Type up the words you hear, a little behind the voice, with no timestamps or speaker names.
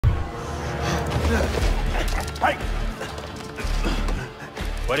Hey!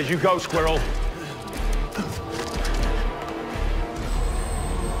 Where did you go, Squirrel?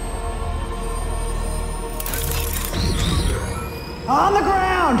 On the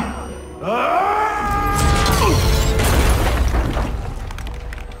ground!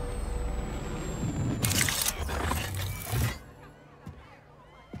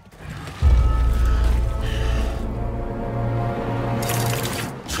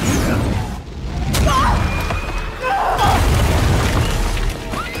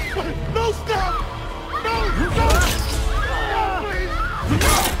 No, stop! No! No! Please!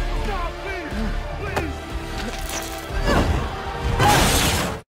 Stop, please!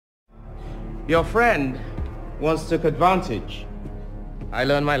 Your friend once took advantage. I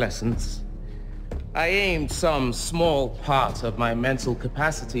learned my lessons. I aimed some small part of my mental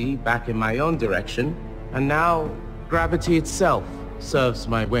capacity back in my own direction, and now gravity itself serves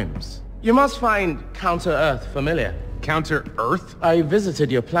my whims. You must find Counter-Earth familiar. Counter-Earth? I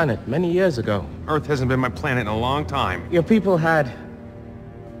visited your planet many years ago. Earth hasn't been my planet in a long time. Your people had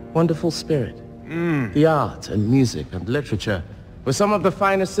wonderful spirit. The art and music and literature were some of the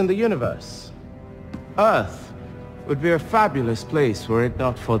finest in the universe. Earth would be a fabulous place were it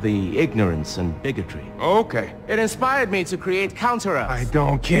not for the ignorance and bigotry. Okay. It inspired me to create Counter-Earth. I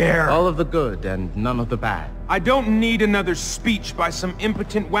don't care. All of the good and none of the bad. I don't need another speech by some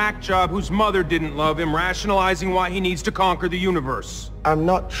impotent whack job whose mother didn't love him, rationalizing why he needs to conquer the universe. I'm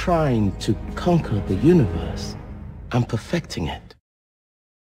not trying to conquer the universe. I'm perfecting it.